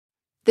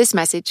This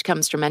message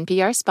comes from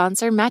NPR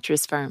sponsor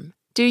Mattress Firm.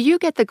 Do you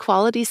get the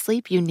quality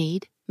sleep you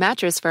need?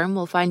 Mattress Firm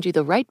will find you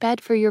the right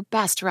bed for your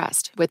best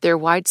rest with their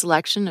wide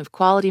selection of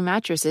quality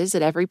mattresses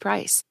at every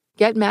price.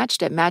 Get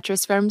matched at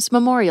Mattress Firm's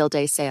Memorial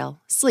Day sale.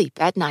 Sleep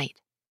at night.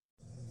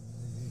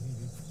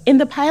 In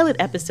the pilot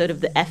episode of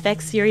the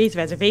FX series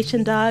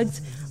Reservation Dogs,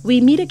 we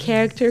meet a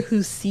character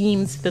who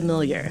seems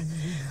familiar,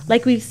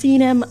 like we've seen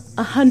him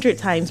 100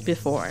 times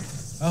before.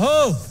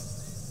 Aho!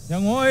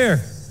 Young warrior.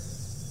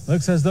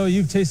 Looks as though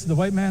you've tasted the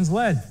white man's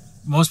lead.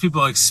 Most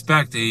people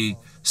expect a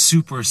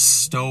super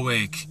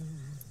stoic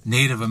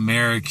Native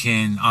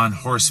American on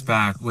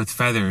horseback with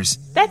feathers.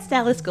 That's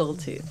Dallas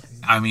Goldtooth.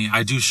 I mean,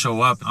 I do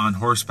show up on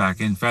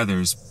horseback in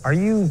feathers. Are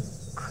you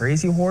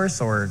Crazy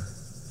Horse or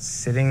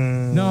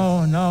sitting? No.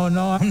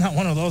 I'm not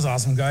one of those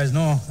awesome guys.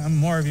 No, I'm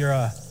more of your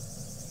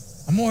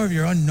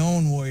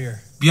unknown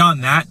warrior.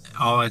 Beyond that,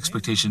 all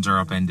expectations are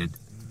upended.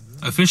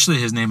 Officially,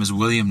 his name is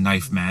William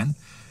Knifeman,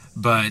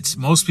 but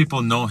most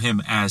people know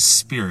him as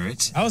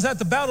Spirit. I was at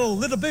the Battle of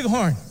Little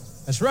Bighorn.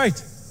 That's right.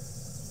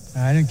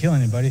 I didn't kill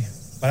anybody,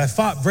 but I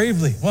fought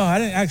bravely. Well, I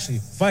didn't actually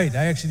fight.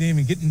 I actually didn't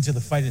even get into the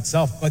fight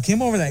itself. But I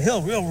came over that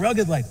hill real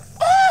rugged, like,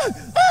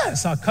 I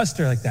saw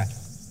Custer like that.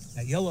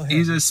 That yellow hair.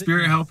 He's a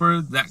spirit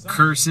helper that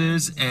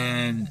curses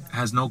and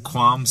has no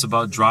qualms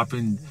about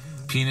dropping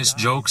penis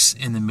jokes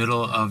in the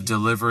middle of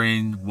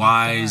delivering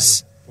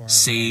wise,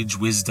 sage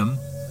wisdom.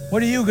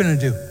 What are you going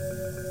to do?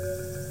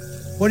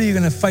 What are you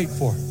going to fight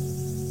for?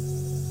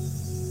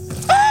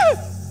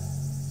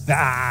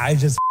 I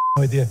just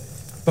with you.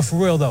 But for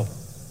real, though,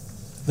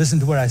 listen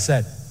to what I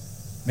said.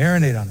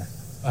 Marinate on that.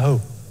 Aho.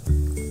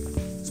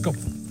 Let's go.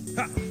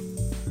 Ha.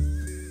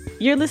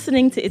 You're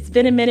listening to It's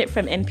Been a Minute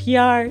from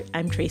NPR.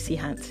 I'm Tracy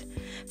Hunt.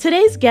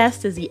 Today's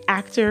guest is the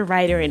actor,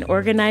 writer, and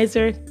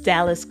organizer,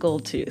 Dallas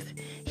Goldtooth.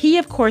 He,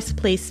 of course,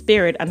 plays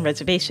Spirit on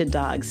Reservation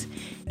Dogs.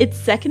 Its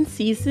second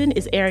season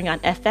is airing on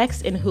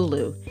FX and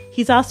Hulu.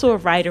 He's also a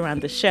writer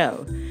on the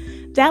show.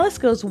 Dallas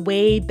goes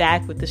way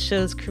back with the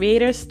show's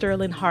creator,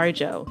 Sterling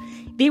Harjo.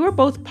 They were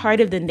both part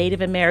of the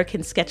Native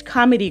American sketch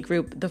comedy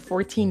group, the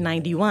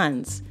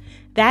 1491s.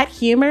 That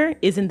humor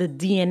is in the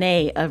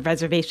DNA of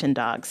Reservation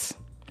Dogs.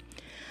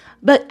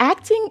 But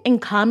acting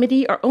and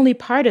comedy are only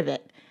part of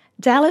it.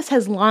 Dallas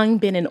has long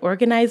been an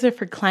organizer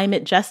for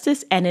climate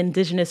justice and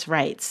indigenous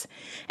rights,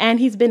 and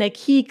he's been a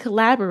key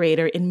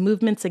collaborator in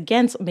movements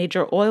against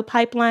major oil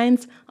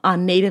pipelines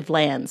on native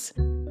lands.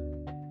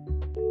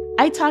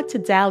 I talked to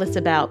Dallas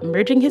about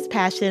merging his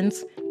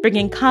passions,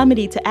 bringing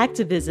comedy to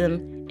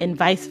activism, and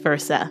vice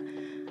versa.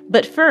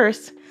 But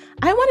first,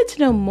 I wanted to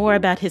know more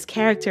about his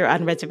character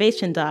on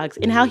Reservation Dogs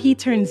and how he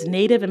turns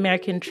Native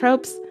American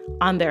tropes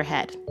on their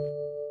head.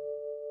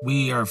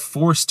 We are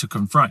forced to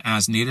confront,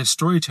 as Native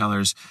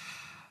storytellers,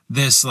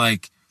 this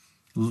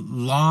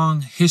long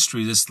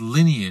history, this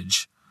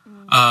lineage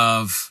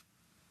of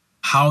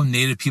how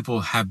Native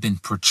people have been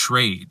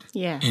portrayed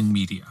in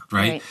media,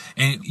 right?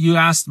 And you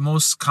asked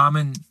most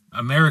common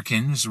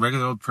Americans, a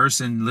regular old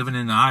person living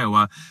in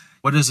Iowa,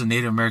 what does a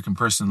Native American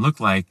person look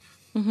like?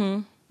 Mm-hmm.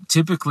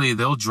 Typically,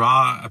 they'll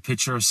draw a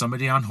picture of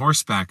somebody on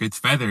horseback with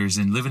feathers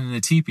and living in a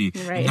teepee,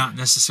 not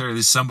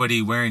necessarily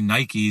somebody wearing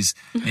Nikes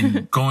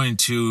and going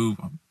to,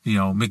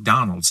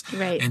 McDonald's.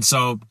 Right. And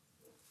so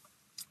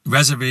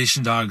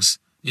Reservation Dogs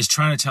is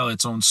trying to tell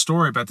its own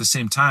story, but at the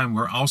same time,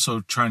 we're also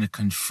trying to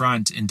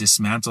confront and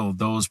dismantle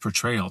those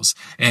portrayals.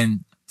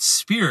 And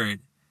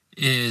Spirit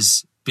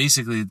is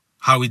basically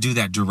how we do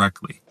that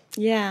directly.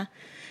 Yeah.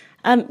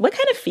 What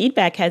kind of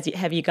feedback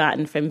have you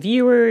gotten from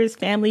viewers,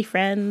 family,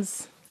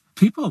 friends?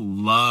 People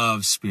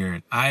love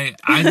Spirit. I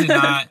did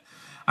not.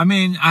 I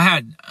mean, I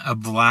had a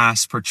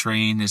blast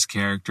portraying this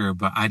character,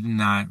 but I did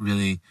not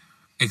really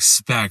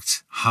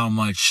expect how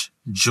much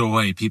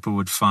joy people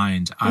would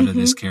find out of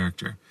this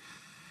character.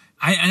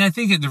 I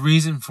think the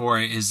reason for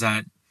it is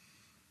that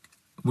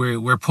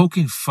we're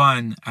poking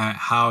fun at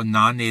how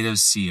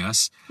non-natives see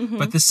us,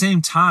 but at the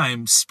same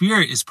time,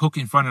 Spirit is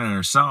poking fun at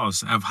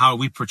ourselves of how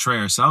we portray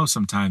ourselves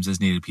sometimes as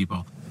Native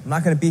people. I'm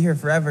not going to be here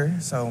forever,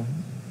 so...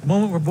 The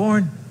moment we're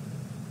born,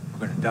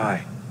 we're going to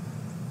die.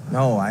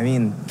 No, I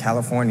mean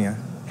California.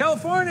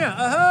 California!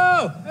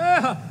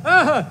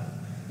 Aho!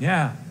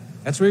 Yeah,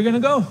 that's where you're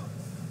going to go.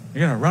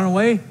 You're going to run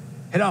away,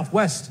 head off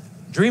west,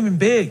 dreaming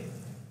big.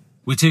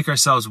 We take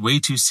ourselves way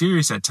too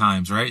serious at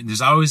times, right? And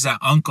there's always that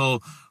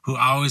uncle who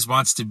always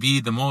wants to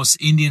be the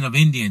most Indian of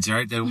Indians,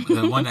 right? The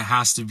one that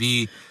has to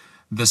be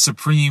the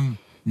supreme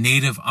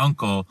Native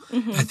uncle.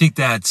 I think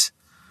that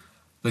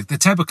the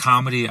type of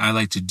comedy I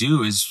like to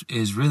do is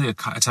really a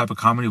type of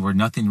comedy where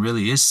nothing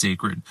really is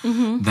sacred.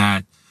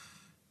 That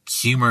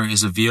humor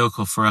is a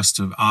vehicle for us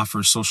to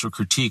offer social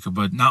critique,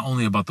 but not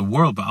only about the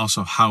world, but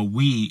also how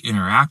we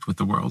interact with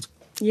the world.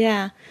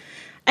 Yeah.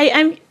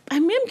 I'm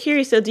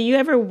curious, though, do you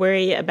ever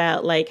worry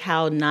about,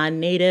 how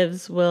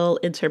non-natives will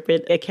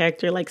interpret a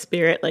character like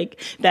Spirit,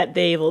 that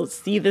they will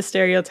see the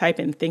stereotype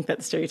and think that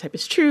the stereotype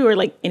is true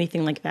or,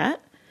 anything like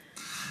that?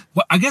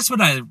 Well, I guess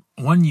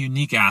one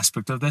unique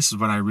aspect of this is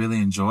what I really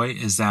enjoy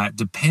is that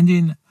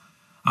depending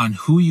on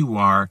who you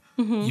are,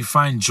 you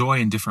find joy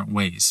in different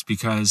ways.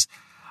 Because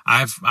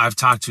I've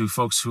talked to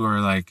folks who are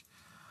like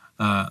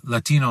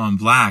Latino and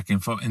Black,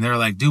 and they're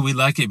like, dude, we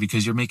like it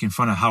because you're making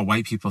fun of how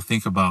white people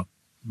think about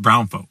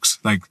brown folks.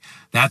 Like,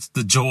 that's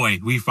the joy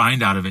we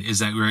find out of it, is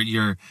that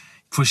you're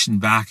pushing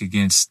back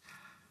against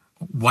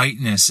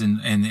whiteness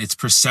and its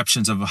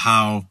perceptions of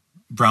how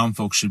brown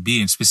folks should be,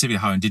 and specifically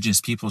how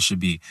indigenous people should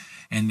be.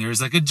 And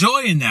there's like a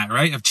joy in that,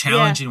 right? Of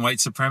challenging white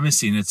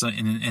supremacy, and it's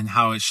and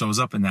how it shows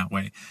up in that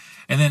way.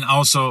 And then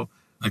also,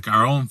 like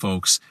our own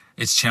folks,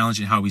 it's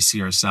challenging how we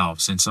see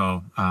ourselves. And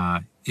so,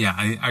 I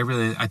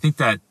think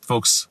that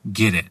folks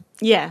get it.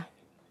 Yeah.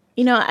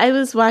 You know, I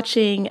was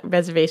watching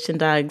Reservation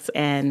Dogs,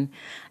 and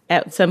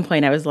at some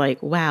point I was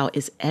like, wow,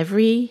 is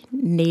every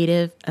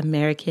Native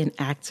American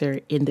actor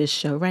in this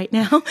show right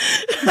now?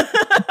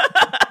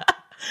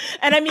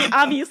 And I mean,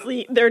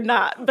 obviously they're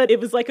not, but it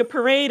was like a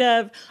parade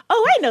of,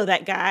 oh, I know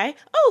that guy.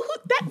 Oh,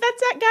 that's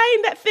that guy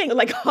in that thing,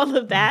 like all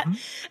of that.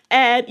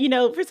 And, you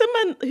know, for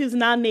someone who's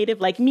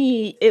non-Native like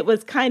me, it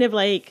was kind of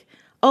like,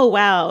 oh,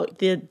 wow,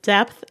 the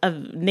depth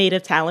of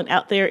Native talent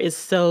out there is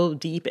so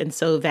deep and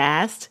so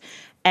vast.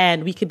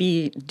 And we could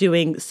be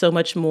doing so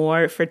much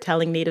more for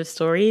telling Native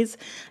stories.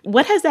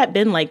 What has that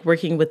been like,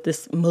 working with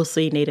this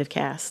mostly Native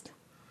cast?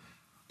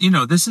 You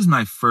know, this is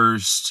my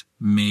first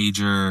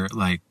major,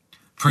 like,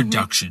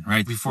 production,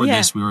 right? Before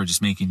this, we were just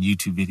making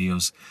YouTube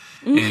videos.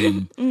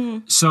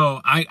 And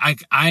so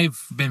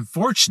I've been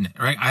fortunate,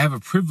 right? I have a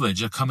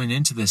privilege of coming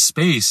into this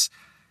space,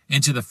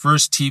 into the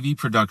first TV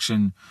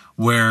production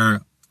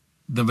where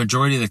the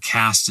majority of the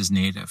cast is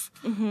Native.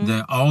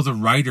 All the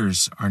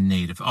writers are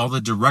Native. All the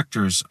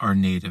directors are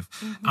Native.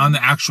 On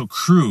the actual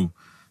crew,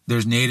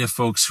 there's Native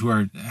folks who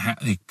are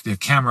the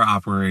camera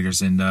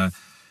operators and the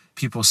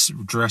people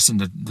dressing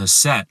the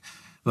set.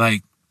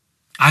 Like,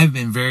 I've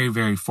been very,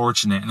 very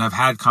fortunate, and I've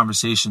had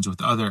conversations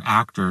with other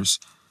actors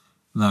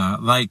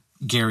like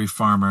Gary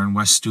Farmer and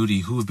Wes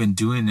Studi, who have been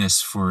doing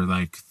this for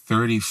like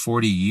 30,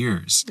 40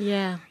 years.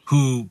 Yeah.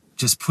 Who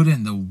just put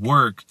in the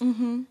work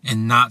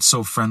in not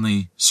so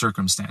friendly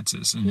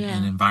circumstances and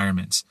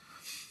environments.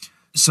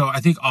 So I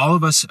think all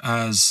of us,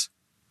 as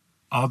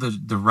all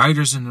the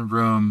writers in the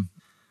room,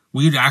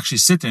 we'd actually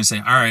sit there and say,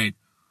 all right,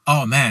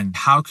 oh man,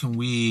 how can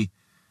we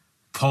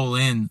pull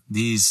in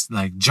these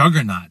like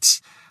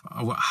juggernauts?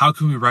 How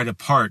can we write a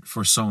part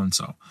for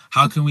so-and-so?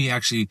 How can we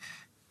actually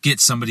get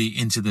somebody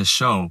into this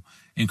show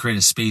and create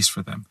a space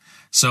for them?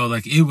 So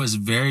like, it was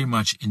very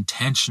much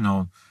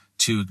intentional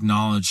to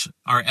acknowledge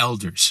our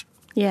elders.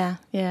 Yeah,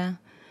 yeah.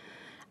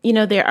 You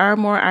know, there are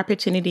more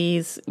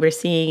opportunities. We're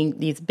seeing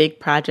these big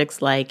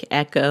projects like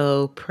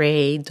Echo,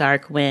 Prey,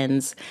 Dark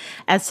Winds.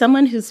 As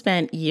someone who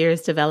spent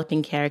years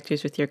developing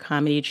characters with your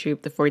comedy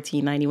troupe, the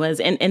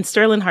 1491s, and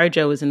Sterling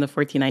Harjo was in the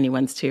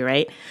 1491s too,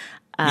 right?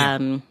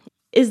 Yeah.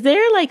 Is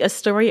there like a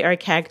story or a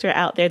character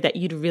out there that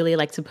you'd really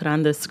like to put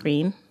on the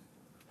screen?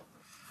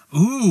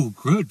 Ooh,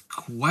 good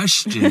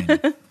question.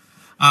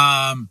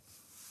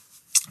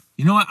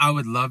 You know what I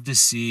would love to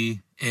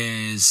see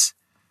is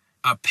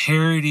a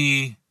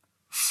parody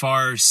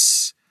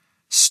farce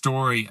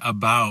story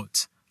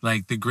about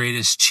like the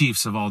greatest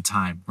chiefs of all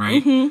time,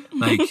 right?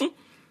 Like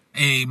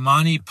a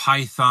Monty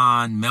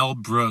Python, Mel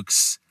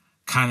Brooks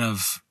kind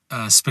of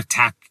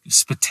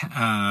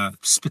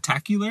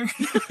spectacular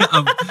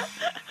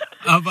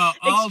about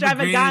all the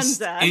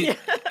greatest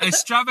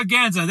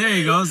extravaganza. There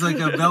you go. It's like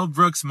a Mel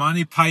Brooks,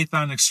 Monty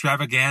Python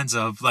extravaganza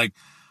of like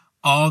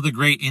all the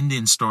great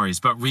Indian stories,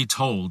 but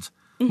retold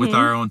with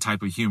our own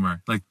type of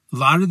humor. Like, a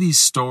lot of these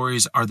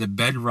stories are the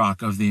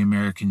bedrock of the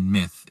American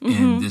myth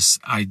and this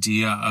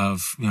idea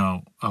of, you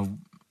know, a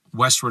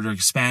westward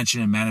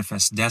expansion and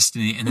manifest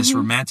destiny and this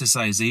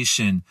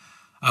romanticization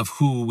of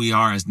who we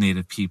are as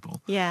Native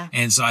people. Yeah.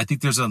 And so I think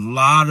there's a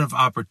lot of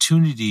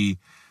opportunity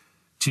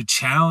to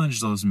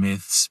challenge those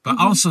myths, but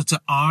also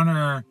to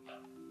honor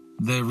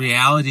the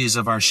realities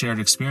of our shared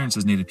experience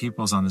as Native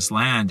peoples on this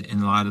land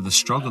and a lot of the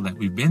struggle that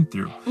we've been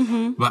through.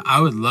 But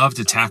I would love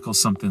to tackle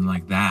something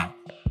like that.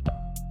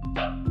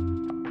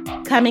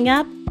 Coming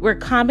up, where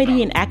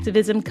comedy and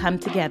activism come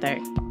together.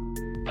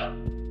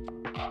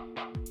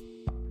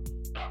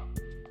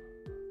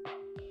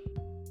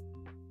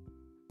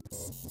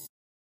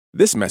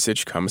 This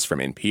message comes from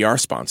NPR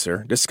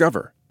sponsor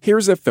Discover.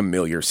 Here's a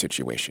familiar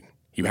situation.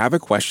 You have a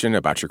question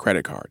about your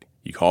credit card.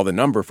 You call the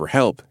number for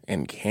help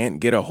and can't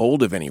get a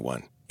hold of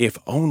anyone. If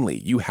only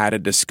you had a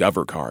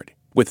Discover card.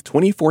 With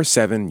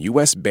 24/7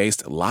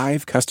 U.S.-based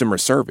live customer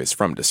service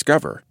from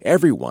Discover,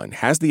 everyone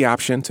has the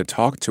option to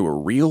talk to a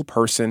real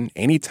person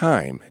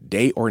anytime,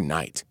 day or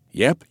night.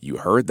 Yep, you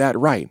heard that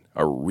right,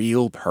 a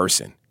real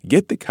person.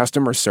 Get the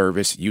customer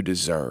service you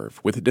deserve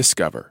with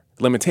Discover.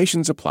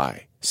 Limitations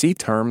apply. See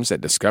terms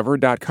at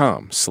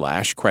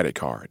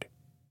discover.com/creditcard.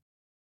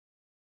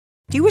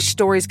 Do you wish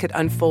stories could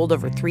unfold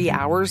over 3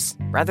 hours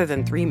rather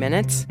than 3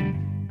 minutes?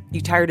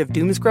 You tired of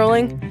doom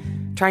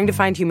scrolling? Trying to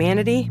find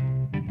humanity?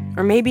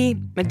 Or maybe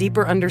a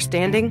deeper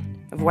understanding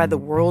of why the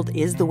world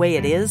is the way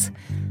it is?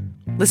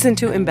 Listen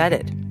to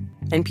Embedded,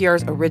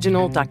 NPR's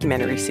original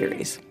documentary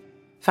series.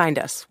 Find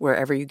us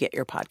wherever you get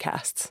your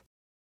podcasts.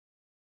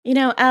 You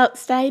know,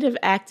 outside of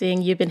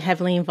acting, you've been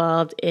heavily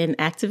involved in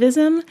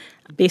activism.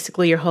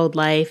 Basically, your whole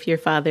life, your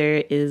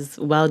father is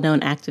well-known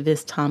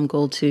activist Tom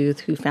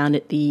Goldtooth, who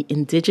founded the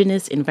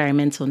Indigenous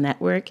Environmental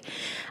Network.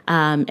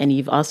 And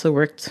you've also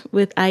worked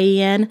with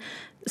IEN.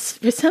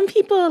 For some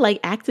people, like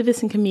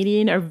activist and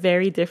comedian are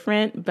very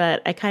different,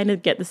 but I kind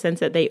of get the sense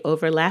that they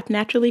overlap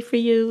naturally for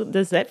you.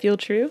 Does that feel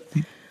true?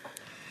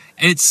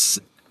 It's,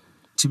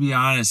 to be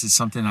honest, it's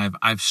something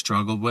I've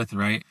struggled with,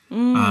 right?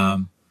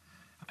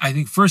 I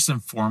think first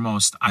and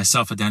foremost, I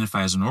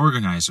self-identify as an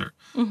organizer,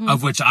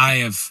 of which I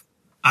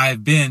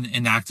have been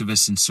an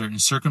activist in certain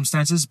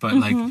circumstances, but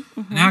an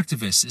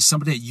activist is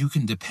somebody that you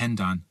can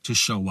depend on to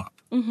show up.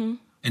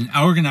 An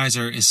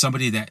organizer is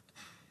somebody that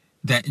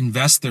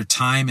invests their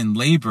time and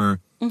labor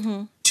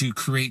to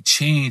create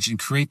change and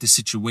create the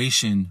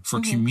situation for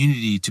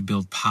community to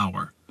build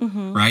power,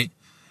 right?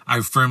 I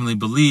firmly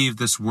believe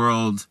this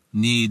world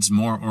needs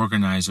more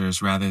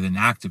organizers rather than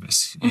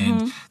activists.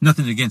 And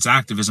nothing against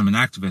activism and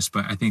activists,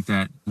 but I think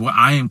that what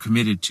I am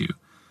committed to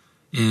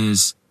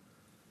is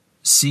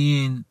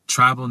seeing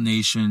tribal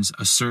nations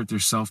assert their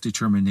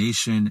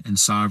self-determination and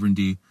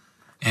sovereignty.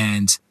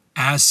 And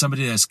as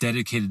somebody that's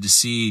dedicated to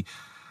see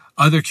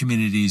other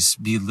communities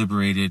be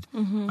liberated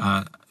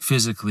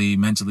physically,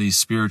 mentally,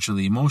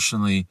 spiritually,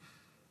 emotionally,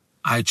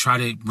 I try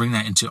to bring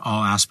that into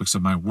all aspects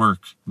of my work,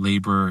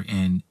 labor,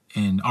 and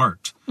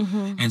art.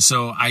 And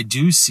so I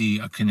do see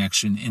a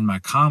connection in my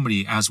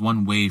comedy as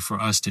one way for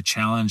us to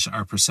challenge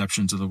our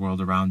perceptions of the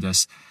world around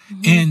us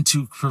and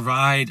to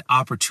provide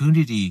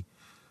opportunity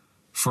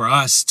for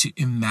us to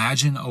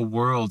imagine a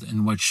world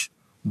in which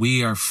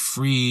we are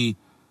free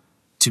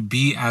to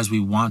be as we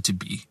want to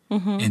be,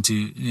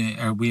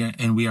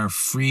 and we are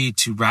free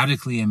to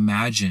radically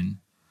imagine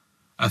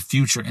a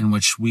future in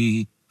which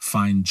we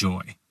find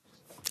joy.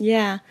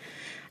 Yeah.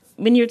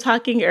 When you were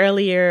talking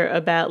earlier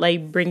about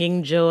like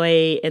bringing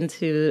joy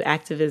into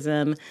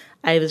activism,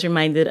 I was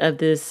reminded of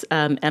this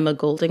Emma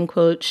Golding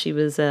quote. She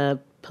was a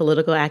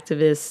political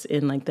activist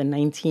in like the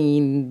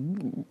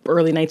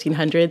early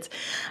 1900s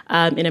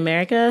in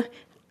America.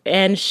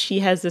 And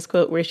she has this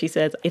quote where she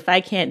says, "If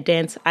I can't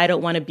dance, I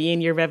don't want to be in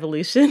your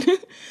revolution."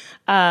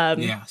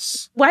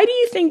 Yes. Why do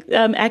you think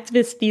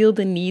activists feel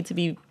the need to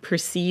be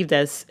perceived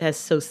as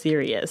so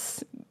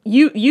serious?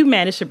 You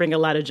managed to bring a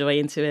lot of joy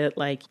into it.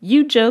 Like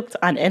you joked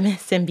on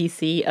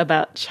MSNBC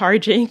about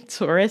charging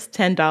tourists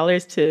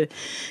 $10 to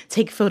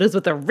take photos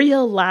with a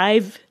real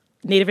live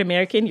Native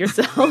American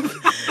yourself.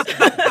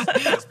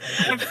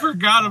 I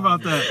forgot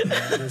about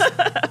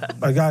that.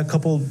 I got a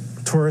couple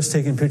tourists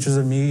taking pictures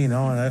of me, and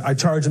I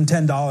charge them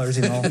 $10,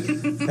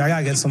 I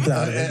gotta get something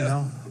out of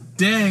it,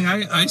 Dang,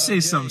 I say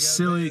some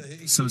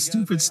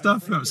stupid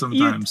stuff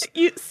sometimes.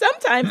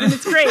 Sometimes, and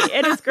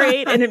it's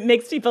great, and it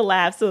makes people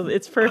laugh, so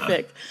it's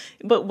perfect.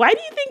 But why do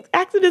you think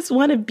activists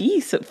want to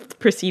be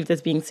perceived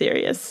as being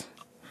serious?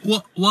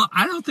 Well,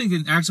 I don't think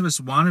an activist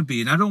want to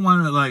be, and I don't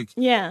want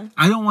to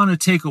I don't want to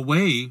take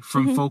away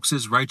from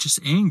folks' righteous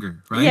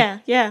anger, right?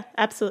 Yeah,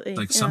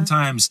 absolutely.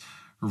 Sometimes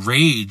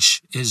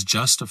rage is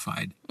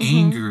justified,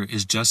 anger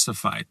is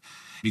justified,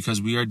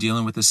 because we are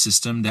dealing with a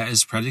system that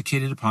is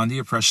predicated upon the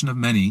oppression of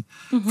many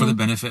for the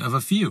benefit of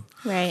a few.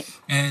 Right.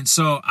 And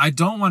so I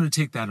don't want to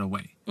take that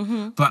away.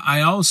 But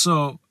I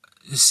also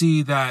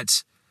see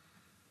that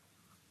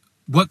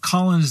what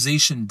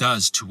colonization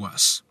does to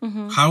us,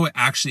 how it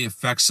actually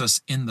affects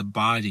us in the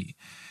body,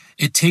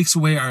 it takes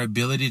away our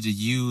ability to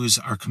use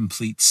our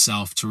complete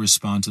self to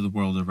respond to the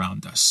world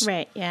around us.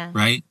 Right, yeah.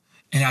 Right?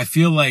 And I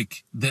feel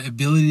like the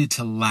ability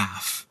to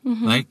laugh,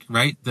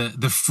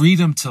 the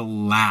freedom to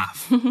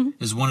laugh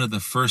is one of the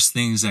first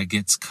things that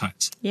gets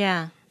cut.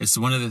 Yeah. It's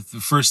one of the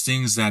first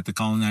things that the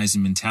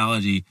colonizing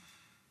mentality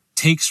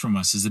takes from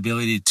us, is the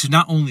ability to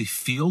not only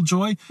feel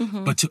joy,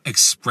 but to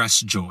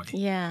express joy.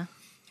 Yeah.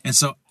 And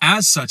so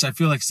as such, I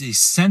feel like it's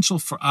essential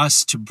for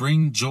us to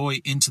bring joy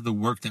into the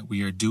work that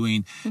we are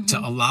doing, to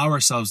allow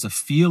ourselves to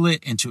feel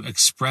it and to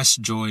express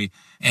joy.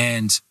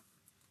 And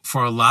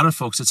for a lot of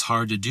folks, it's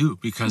hard to do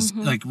because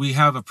we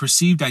have a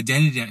perceived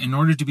identity. In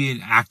order to be an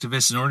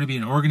activist, in order to be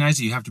an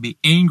organizer, you have to be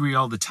angry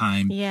all the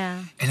time.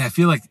 Yeah. And I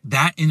feel like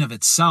that in of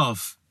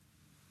itself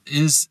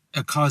is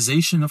a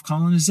causation of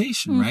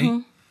colonization,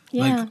 right?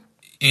 Yeah.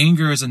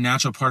 Anger is a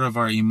natural part of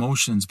our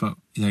emotions, but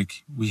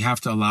we have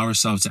to allow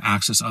ourselves to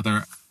access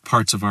other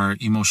parts of our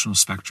emotional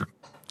spectrum.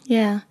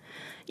 Yeah.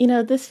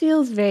 This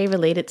feels very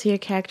related to your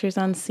characters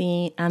on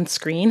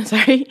screen.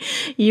 Sorry.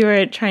 You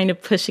are trying to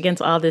push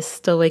against all this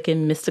stoic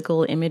and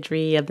mystical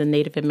imagery of the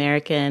Native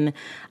American.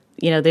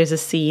 There's a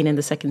scene in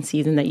the second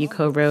season that you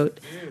co-wrote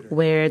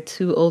where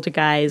two older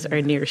guys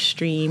are near a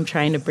stream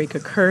trying to break a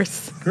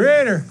curse.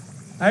 Creator,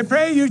 I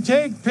pray you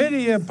take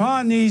pity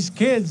upon these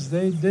kids.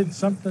 They did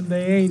something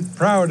they ain't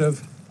proud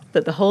of.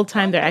 But the whole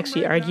time they're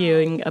actually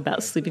arguing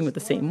about sleeping with the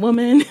same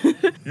woman.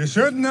 You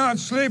should not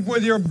sleep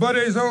with your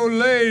buddy's old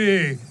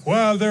lady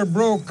while they're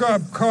broke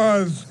up,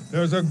 'cause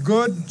there's a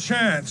good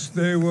chance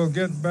they will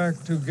get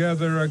back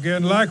together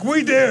again like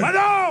we did. My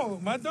dog!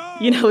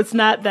 It's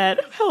not that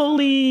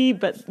holy,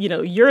 but,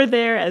 you're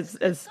there as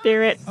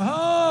spirit.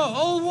 Oh,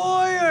 old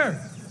warrior!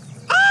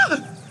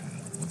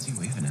 What's he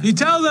waving at? You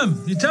tell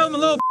them a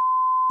little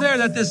there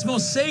that this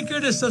most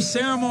sacredest of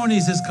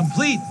ceremonies is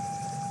complete.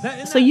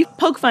 So you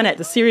poke fun at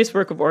the serious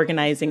work of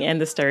organizing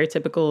and the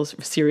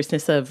stereotypical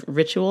seriousness of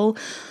ritual.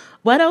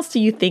 What else do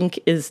you think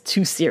is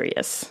too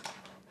serious?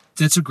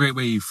 That's a great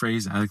way you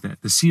phrase it. I like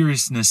that. The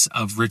seriousness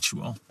of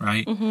ritual,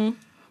 right? Mm-hmm.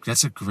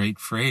 That's a great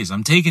phrase.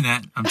 I'm taking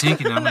that. I'm going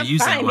to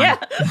use that one. Yeah.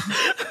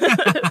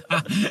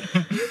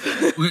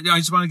 I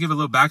just want to give a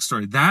little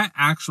backstory. That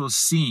actual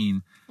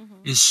scene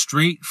is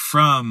straight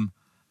from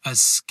a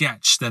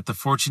sketch that the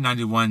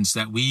 1491s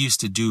that we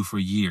used to do for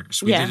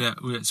years. We did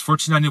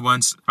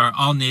 1491s are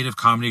all native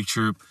comedy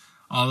troupe.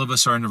 All of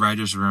us are in the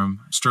writer's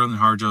room. Sterling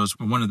Harjo is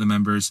one of the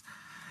members.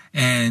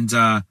 And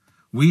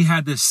we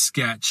had this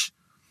sketch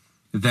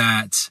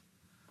that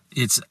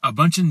it's a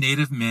bunch of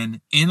native men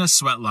in a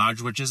sweat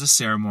lodge, which is a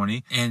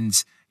ceremony.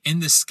 And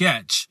in the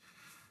sketch,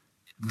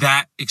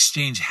 that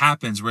exchange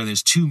happens where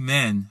there's two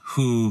men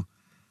who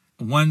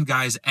one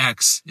guy's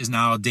ex is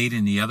now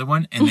dating the other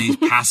one, and they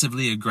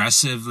passively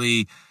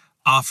aggressively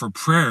offer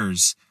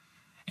prayers,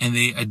 and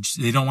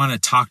they don't want to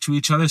talk to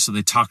each other, so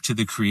they talk to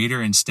the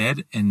creator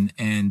instead, and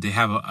they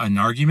have an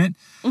argument.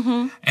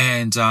 Mm-hmm.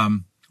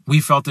 And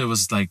we felt it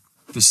was like,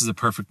 this is a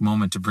perfect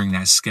moment to bring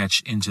that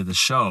sketch into the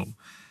show.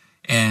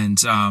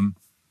 And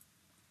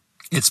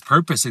its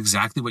purpose,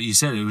 exactly what you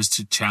said, it was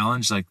to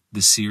challenge like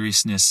the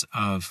seriousness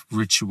of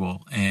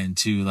ritual and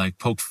to like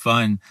poke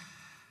fun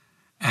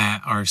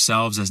at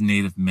ourselves as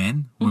native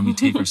men when we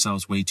take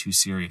ourselves way too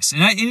serious.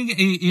 And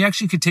you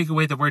actually could take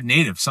away the word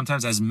native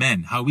sometimes as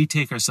men, how we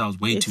take ourselves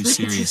way too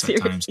serious at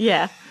times.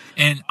 Yeah.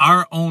 And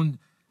our own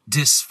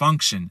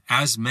dysfunction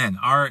as men,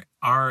 our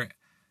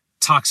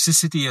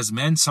toxicity as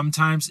men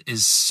sometimes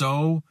is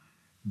so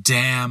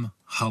damn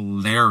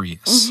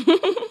hilarious.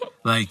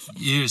 Like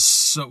we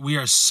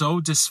are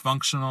so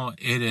dysfunctional.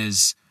 It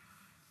is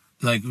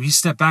like we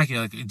step back,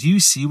 you're like, do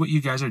you see what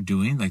you guys are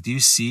doing? Like, do you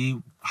see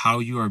how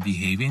you are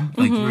behaving?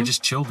 Like you're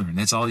just children.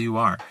 That's all you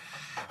are.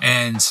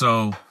 And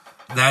so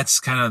that's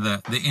kind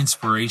of the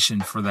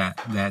inspiration for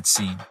that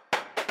scene.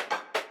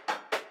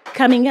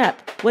 Coming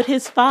up, what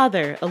his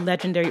father, a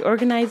legendary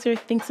organizer,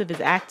 thinks of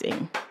his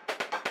acting.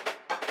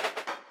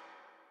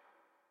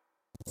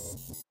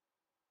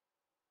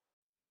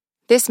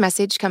 This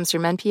message comes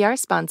from NPR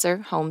sponsor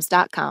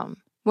Homes.com.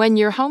 When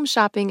you're home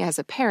shopping as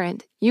a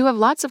parent, you have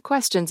lots of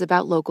questions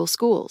about local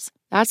schools.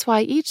 That's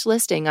why each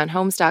listing on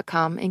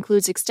Homes.com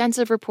includes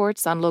extensive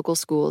reports on local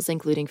schools,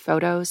 including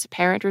photos,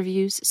 parent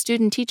reviews,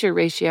 student-teacher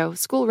ratio,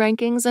 school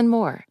rankings, and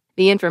more.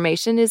 The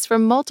information is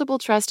from multiple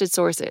trusted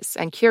sources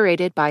and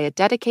curated by a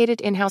dedicated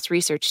in-house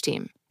research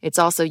team. It's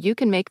also you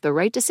can make the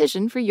right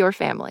decision for your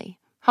family.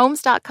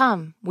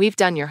 Homes.com. We've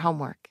done your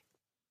homework.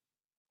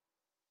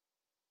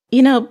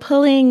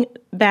 Pulling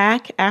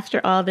back after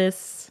all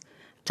this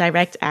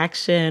direct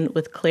action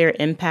with clear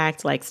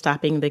impact, like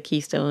stopping the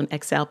Keystone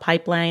XL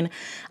pipeline,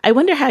 I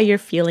wonder how you're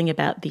feeling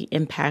about the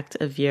impact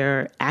of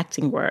your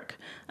acting work.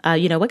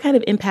 What kind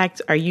of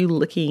impact are you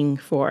looking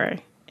for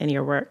in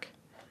your work?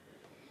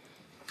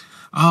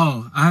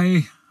 Oh,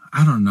 I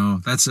don't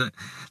know.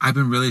 I've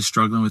been really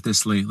struggling with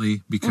this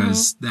lately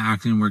because the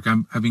acting work,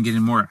 I've been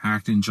getting more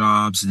acting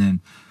jobs, and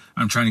then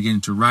I'm trying to get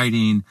into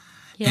writing.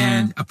 Yeah.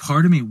 And a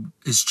part of me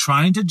is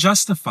trying to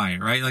justify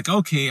it, right? Like,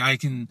 okay,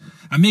 I'm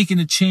making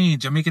a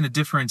change. I'm making a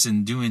difference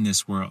in doing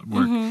this work.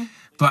 Mm-hmm.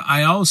 But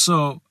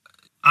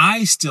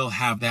I still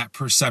have that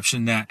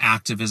perception that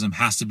activism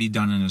has to be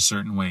done in a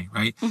certain way,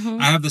 right?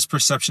 Mm-hmm. I have this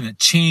perception that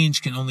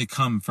change can only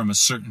come from a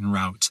certain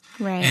route.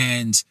 Right.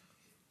 And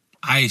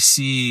I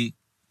see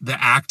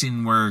the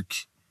acting work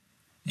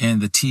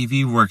and the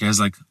TV work as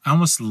like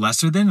almost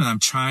lesser than, and I'm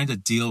trying to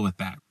deal with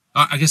that.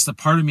 I guess the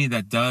part of me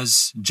that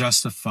does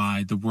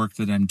justify the work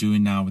that I'm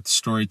doing now with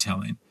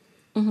storytelling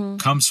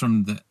comes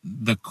from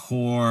the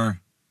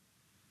core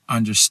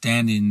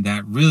understanding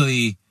that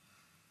really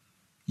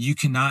you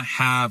cannot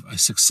have a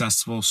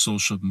successful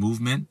social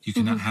movement. You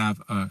cannot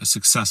have a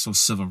successful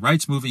civil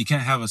rights movement. You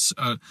can't have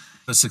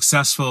a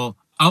successful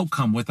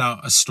outcome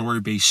without a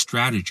story-based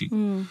strategy.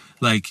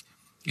 Like,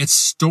 it's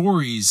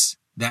stories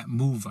that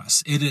move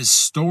us. It is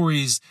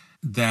stories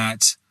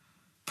that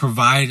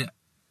provide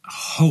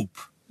hope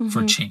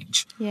for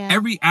change. Yeah.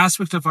 Every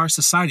aspect of our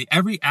society,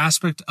 every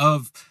aspect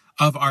of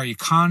our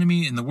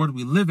economy and the world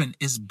we live in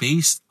is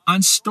based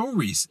on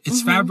stories.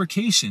 It's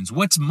fabrications.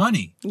 What's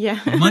money? Yeah.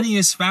 Money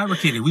is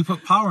fabricated. We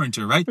put power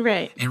into it, right?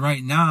 Right. And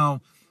right now,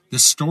 the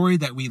story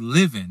that we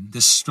live in, the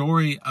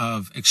story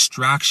of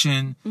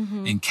extraction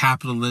and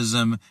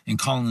capitalism and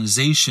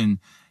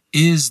colonization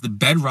is the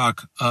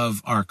bedrock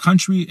of our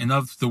country and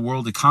of the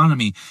world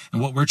economy.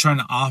 And what we're trying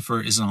to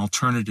offer is an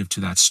alternative to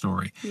that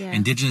story. Yeah.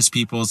 Indigenous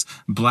peoples,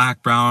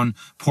 Black, brown,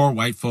 poor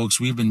white folks,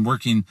 we've been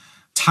working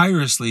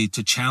tirelessly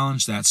to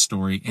challenge that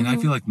story. And I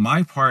feel like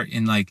my part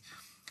in like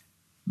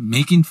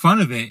making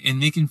fun of it and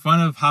making fun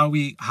of how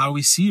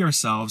we see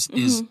ourselves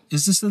is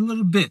just a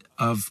little bit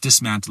of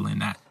dismantling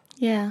that.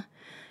 Yeah.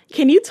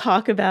 Can you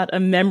talk about a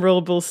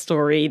memorable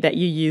story that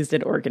you used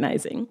in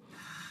organizing?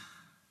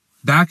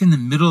 Back in the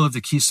middle of the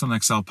Keystone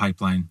XL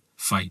pipeline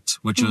fight,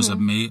 which was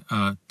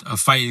a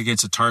fight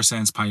against a tar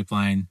sands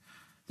pipeline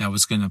that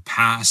was going to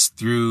pass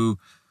through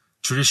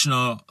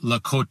traditional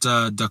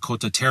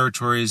Dakota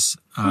territories,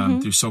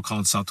 through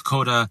so-called South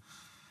Dakota.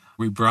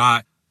 We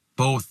brought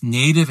both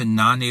native and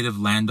non-native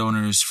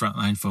landowners,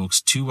 frontline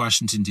folks, to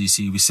Washington,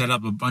 D.C. We set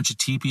up a bunch of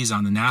teepees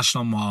on the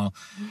National Mall.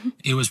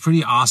 It was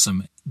pretty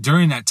awesome.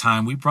 During that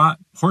time, we brought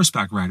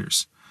horseback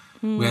riders.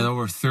 We had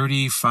over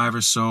 35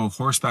 or so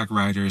horseback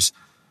riders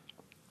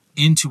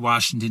into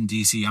Washington,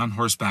 D.C. on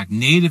horseback,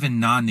 native and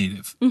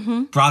non-native,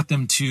 brought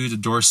them to the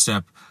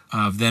doorstep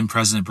of then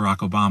President Barack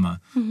Obama,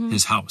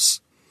 his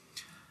house.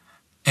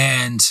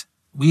 And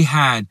we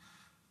had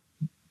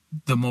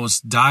the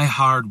most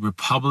diehard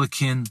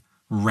Republican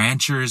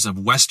ranchers of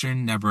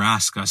Western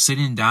Nebraska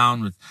sitting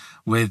down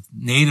with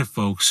native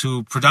folks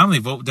who predominantly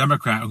vote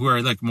Democrat, who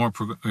are like more,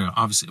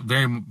 obviously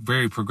very,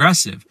 very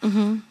progressive,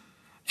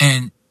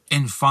 and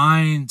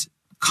find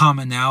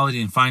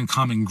commonality and find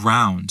common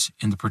ground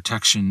in the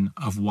protection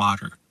of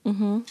water.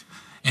 And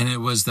it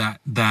was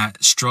that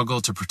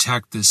struggle to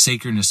protect the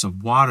sacredness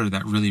of water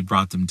that really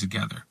brought them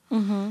together.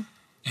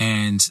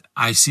 And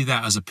I see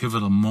that as a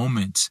pivotal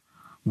moment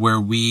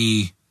where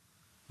we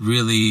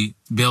really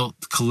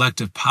built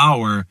collective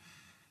power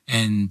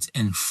and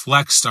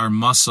flexed our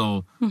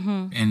muscle.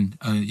 And,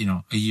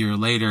 a year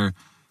later,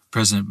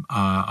 President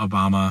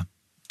Obama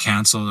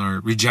canceled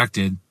or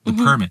rejected the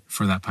permit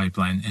for that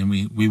pipeline, and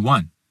we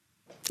won.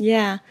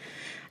 Yeah.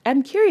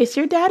 I'm curious,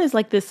 your dad is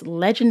like this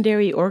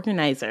legendary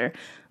organizer.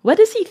 What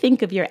does he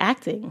think of your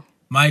acting?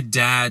 My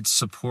dad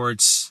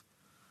supports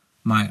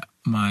my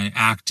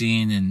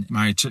acting and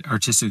my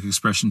artistic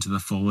expression to the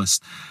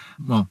fullest.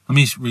 Well, let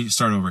me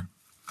start over.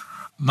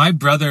 My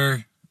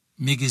brother,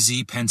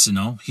 Migazi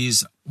Pensino,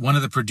 he's one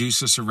of the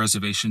producers of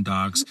Reservation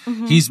Dogs.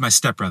 He's my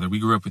stepbrother. We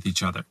grew up with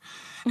each other.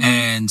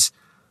 And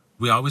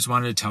we always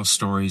wanted to tell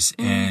stories.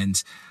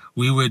 And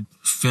we would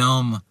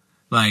film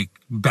like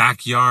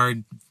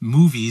backyard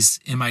movies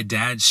in my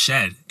dad's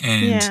shed.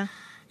 And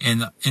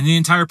the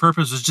entire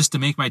purpose was just to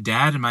make my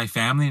dad and my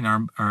family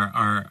and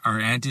our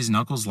aunties and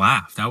uncles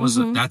laugh.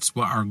 That's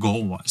what our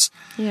goal was.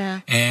 Yeah.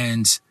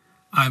 And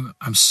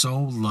I'm so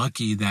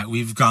lucky that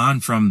we've gone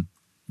from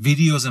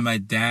videos in my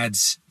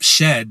dad's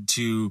shed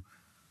to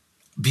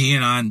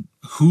being on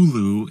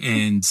Hulu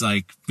and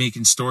like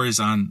making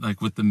stories on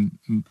like with the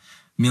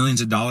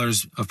millions of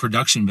dollars of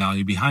production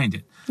value behind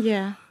it.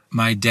 Yeah.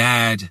 My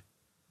dad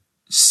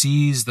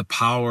sees the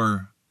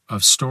power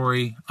of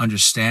story,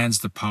 understands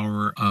the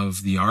power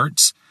of the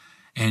arts,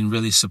 and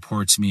really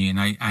supports me. And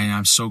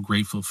I'm so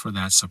grateful for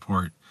that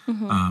support,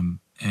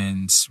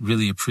 and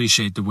really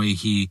appreciate the way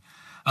he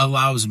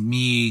allows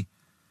me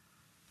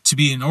to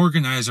be an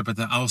organizer, but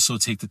then also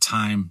take the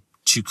time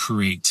to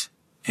create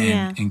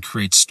and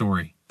create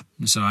story.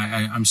 And so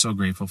I'm so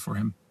grateful for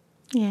him.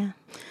 Yeah.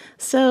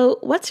 So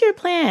what's your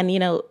plan,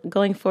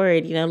 going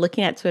forward?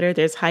 Looking at Twitter,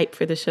 there's hype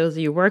for the shows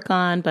you work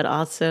on, but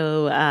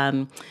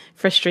also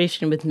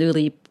frustration with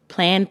newly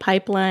planned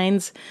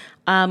pipelines.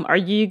 Are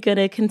you going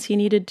to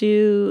continue to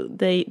do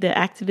the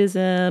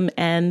activism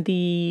and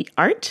the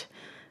art?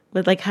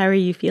 But how are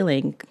you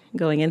feeling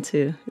going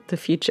into the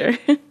future?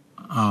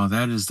 Oh,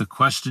 that is the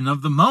question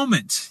of the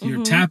moment.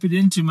 You're tapping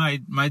into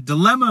my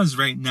dilemmas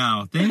right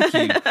now. Thank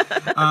you.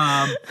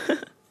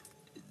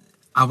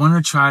 I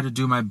want to try to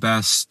do my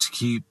best to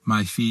keep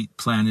my feet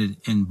planted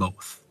in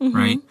both,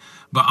 right?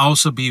 But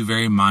also be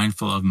very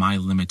mindful of my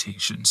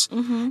limitations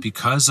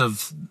because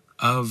of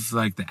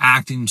like the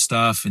acting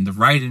stuff and the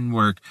writing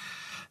work,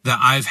 that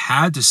I've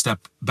had to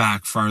step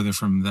back farther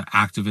from the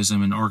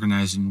activism and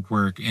organizing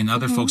work, and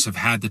other folks have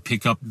had to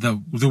pick up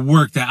the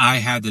work that I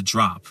had to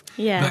drop.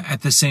 Yeah. But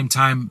at the same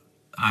time,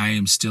 I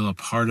am still a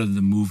part of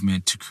the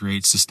movement to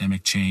create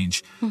systemic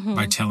change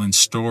by telling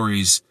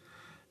stories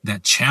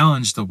that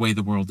challenge the way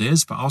the world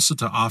is, but also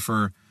to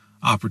offer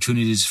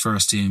opportunities for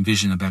us to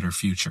envision a better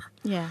future.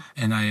 Yeah.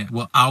 And I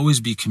will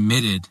always be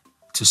committed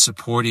to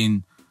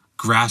supporting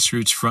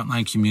grassroots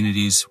frontline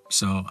communities.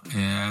 So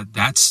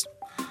that's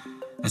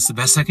the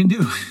best I can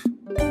do.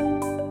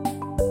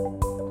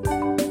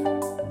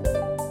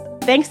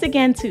 Thanks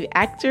again to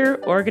actor,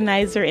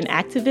 organizer, and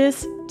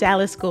activist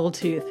Dallas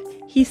Goldtooth.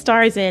 He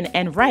stars in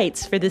and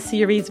writes for the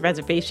series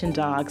Reservation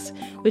Dogs,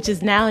 which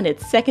is now in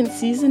its second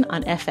season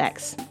on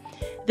FX.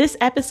 This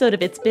episode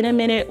of It's Been a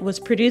Minute was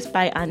produced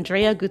by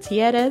Andrea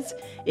Gutierrez.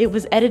 It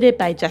was edited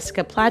by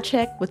Jessica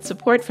Plachek with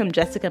support from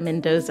Jessica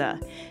Mendoza.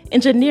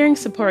 Engineering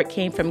support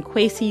came from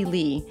Kwesi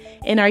Lee,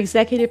 and our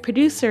executive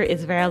producer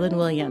is Veralyn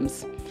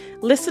Williams.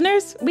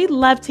 Listeners, we'd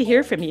love to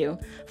hear from you.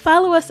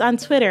 Follow us on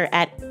Twitter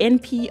at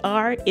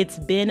NPR It's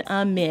Been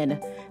a Min.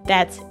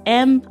 That's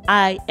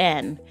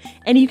MIN.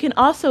 And you can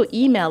also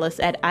email us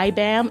at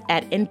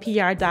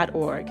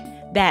ibam@npr.org.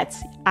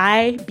 That's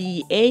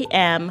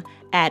IBAM@npr.org.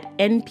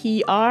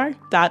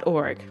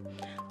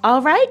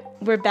 All right,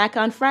 we're back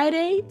on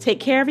Friday. Take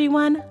care,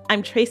 everyone.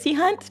 I'm Tracy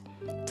Hunt.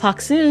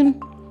 Talk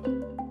soon.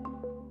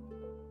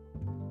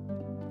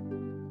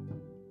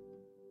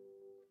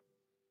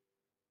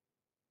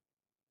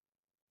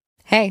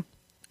 Hey,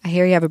 I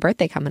hear you have a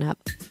birthday coming up.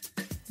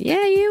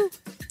 Yeah, you.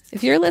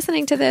 If you're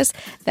listening to this,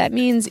 that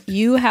means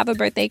you have a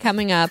birthday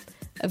coming up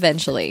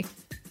eventually.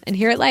 And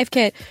here at Life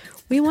Kit,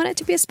 we want it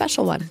to be a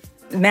special one.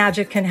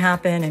 Magic can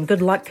happen and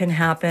good luck can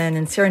happen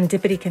and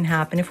serendipity can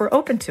happen if we're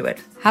open to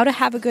it. How to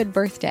have a good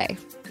birthday,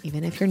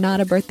 even if you're not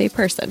a birthday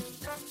person.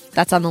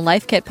 That's on the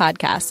Life Kit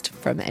podcast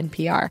from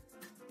NPR.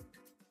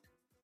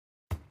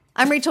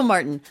 I'm Rachel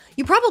Martin.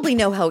 You probably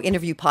know how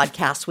interview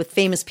podcasts with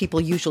famous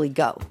people usually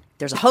go.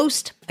 There's a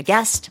host, a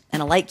guest,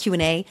 and a light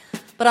Q&A.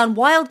 But on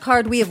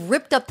Wildcard, we have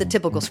ripped up the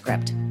typical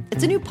script.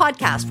 It's a new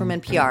podcast from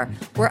NPR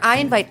where I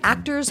invite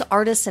actors,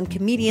 artists, and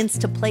comedians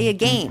to play a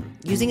game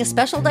using a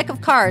special deck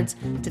of cards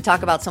to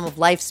talk about some of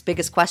life's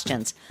biggest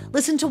questions.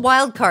 Listen to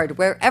Wildcard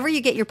wherever you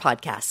get your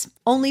podcasts,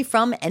 only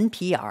from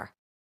NPR.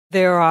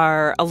 There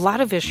are a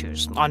lot of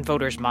issues on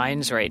voters'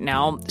 minds right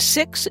now.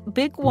 6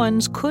 big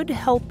ones could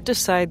help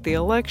decide the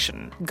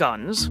election: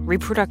 guns,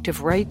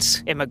 reproductive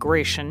rights,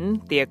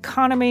 immigration, the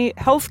economy,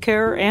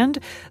 healthcare, and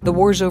the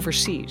wars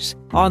overseas.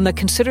 On the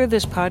Consider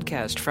This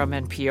podcast from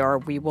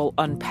NPR, we will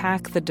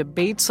unpack the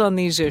debates on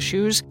these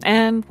issues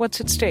and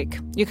what's at stake.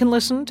 You can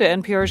listen to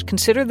NPR's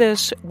Consider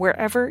This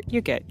wherever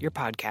you get your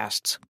podcasts.